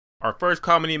Our first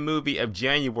comedy movie of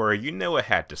January, you know it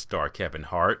had to star Kevin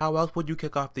Hart. How else would you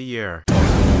kick off the year?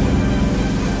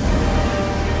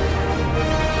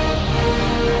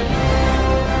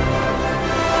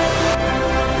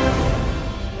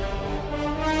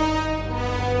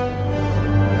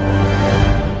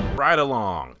 Ride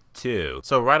Along 2.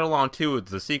 So Ride Along 2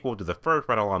 is the sequel to the first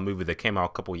Ride Along movie that came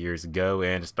out a couple years ago,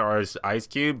 and it stars Ice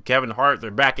Cube, Kevin Hart. They're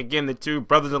back again. The two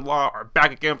brothers-in-law are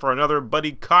back again for another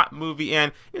buddy cop movie,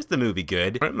 and is the movie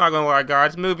good? I'm not gonna lie,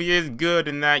 guys, the movie is good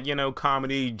in that, you know,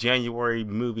 comedy January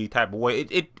movie type of way.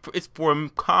 It's for a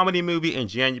comedy movie in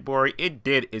January. It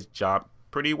did its job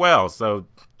pretty well, so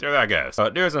there that goes.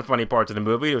 There's some funny parts of the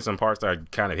movie. There's some parts that are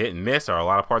kind of hit and miss, or a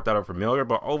lot of parts that are familiar,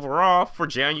 but overall, for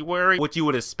January, what you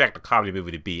would expect a comedy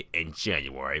movie to be in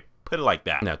January. Put it like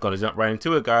that. Now, gonna jump right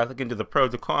into it, guys. Look into the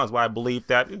pros and cons why I believe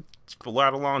that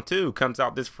Ride Along 2 comes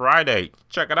out this Friday.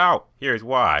 Check it out. Here's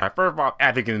why. First of all,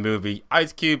 acting in the movie,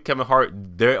 Ice Cube, Kevin Hart,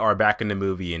 they are back in the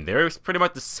movie, and they're pretty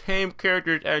much the same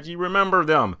characters as you remember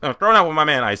them. I'm throwing out with my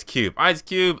man Ice Cube. Ice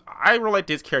Cube, I relate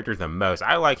to his character the most.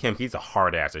 I like him. He's a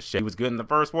hard ass as shit. He was good in the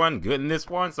first one, good in this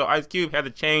one, so Ice Cube had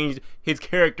to change his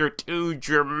character too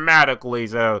dramatically,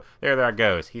 so there that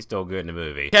goes. He's still good in the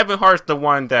movie. Kevin Hart's the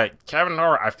one that, Kevin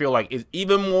Hart, I feel like, is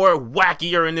even more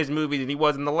wackier in this movie than he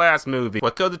was in the last movie.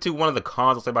 What goes to one of the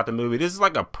cons I'll say about the movie, this is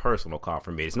like a personal con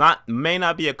for me. It's not, may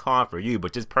not be a con for you,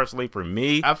 but just personally for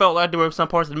me, I felt like there were some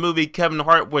parts of the movie Kevin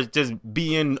Hart was just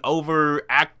being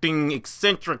overacting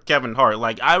eccentric Kevin Hart.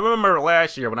 Like, I remember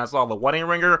last year when I saw The Wedding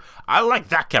Ringer, I liked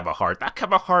that Kevin Hart. That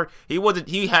Kevin Hart,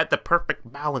 he had the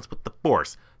perfect balance with the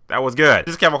force. That was good.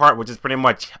 This Kevin Hart was just pretty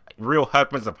much Real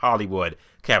Husbands of Hollywood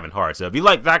Kevin Hart. So if you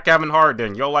like that Kevin Hart,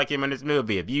 then you'll like him in this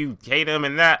movie. If you hate him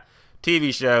in that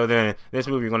TV show, then this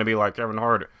movie is going to be like Kevin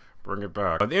Hart. Bring it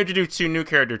back. They introduced two new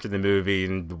characters to the movie,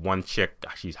 and the one chick,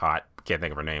 she's hot. Can't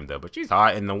think of her name though, but she's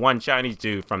hot. And the one Chinese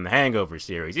dude from the Hangover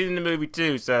series, he's in the movie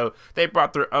too. So they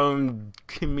brought their own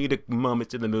comedic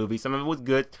moments to the movie. Some of it was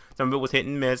good, some of it was hit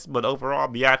and miss, but overall,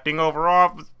 the acting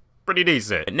overall was pretty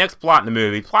decent. The next plot in the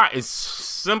movie, plot is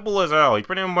simple as hell.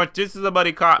 Pretty much, this is a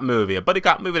buddy cop movie. A buddy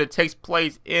cop movie that takes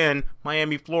place in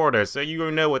Miami, Florida. So you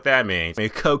know what that means.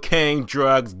 Cocaine,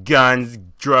 drugs, guns,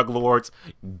 drug lords.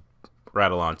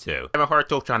 Ride Along 2. Kevin Hart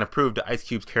still trying to prove to Ice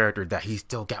Cube's character that he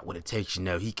still got what it takes, you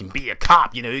know. He can be a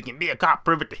cop, you know. He can be a cop.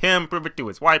 Prove it to him, prove it to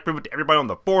his wife, prove it to everybody on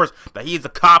the force that he's a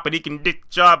cop and he can get the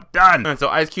job done. And so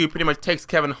Ice Cube pretty much takes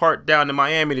Kevin Hart down to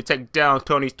Miami to take down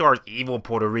Tony Stark's evil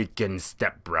Puerto Rican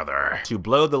stepbrother to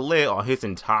blow the lid on his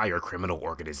entire criminal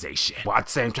organization, while at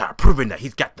the same time proving that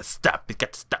he's got the stuff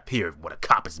here, what a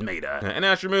cop is made of. And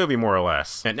that's your movie, more or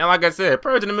less. And now, like I said,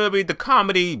 pros in the movie, the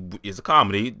comedy is a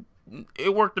comedy.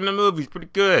 It worked in the movies pretty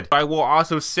good. I will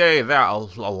also say that a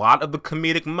lot of the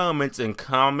comedic moments and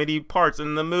comedy parts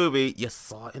in the movie you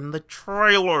saw in the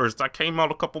trailers that came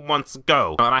out a couple months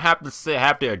ago. And I have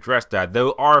to address that.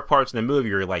 There are parts in the movie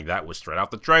where you're like, that was straight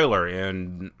out the trailer,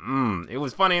 and it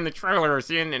was funny in the trailer.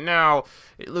 Seeing it now,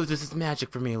 it loses its magic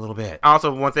for me a little bit.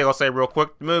 Also, one thing I'll say real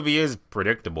quick, the movie is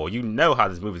predictable. You know how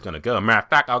this movie's gonna go. Matter of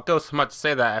fact, I'll go so much to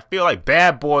say that I feel like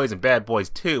Bad Boys and Bad Boys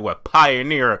 2 will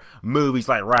pioneer movies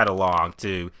like Ride Along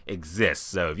to exist.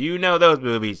 So if you know those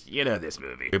movies, you know this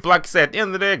movie. But like I said, at the end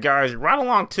of the day, guys, Ride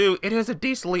Along 2, it is a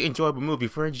decently enjoyable movie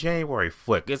for a January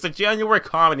flick. It's a January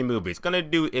comedy movie. It's gonna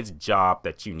do its job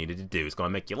that you needed to do. It's gonna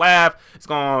make you laugh. It's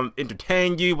gonna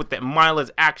entertain you with that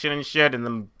mindless action and shit and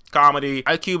the comedy.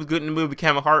 Ice Cube was good in the movie.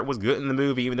 Kevin Hart was good in the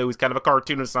movie, even though he's kind of a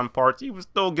cartoon in some parts. He was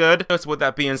still good. So with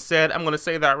that being said, I'm going to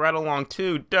say that Ride Along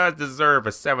 2 does deserve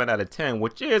a 7 out of 10,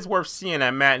 which is worth seeing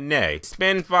at matinee.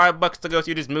 Spend $5 to go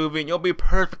see this movie, and you'll be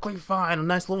perfectly fine. A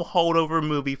nice little holdover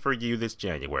movie for you this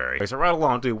January. Okay, so Ride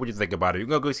Along 2, what do you think about it? You're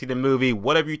going to go see the movie.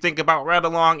 Whatever you think about Ride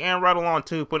Along and Ride Along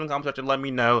 2, put in the comment section, let me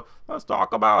know. Let's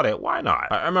talk about it. Why not?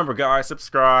 Remember, guys,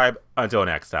 subscribe. Until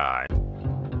next time.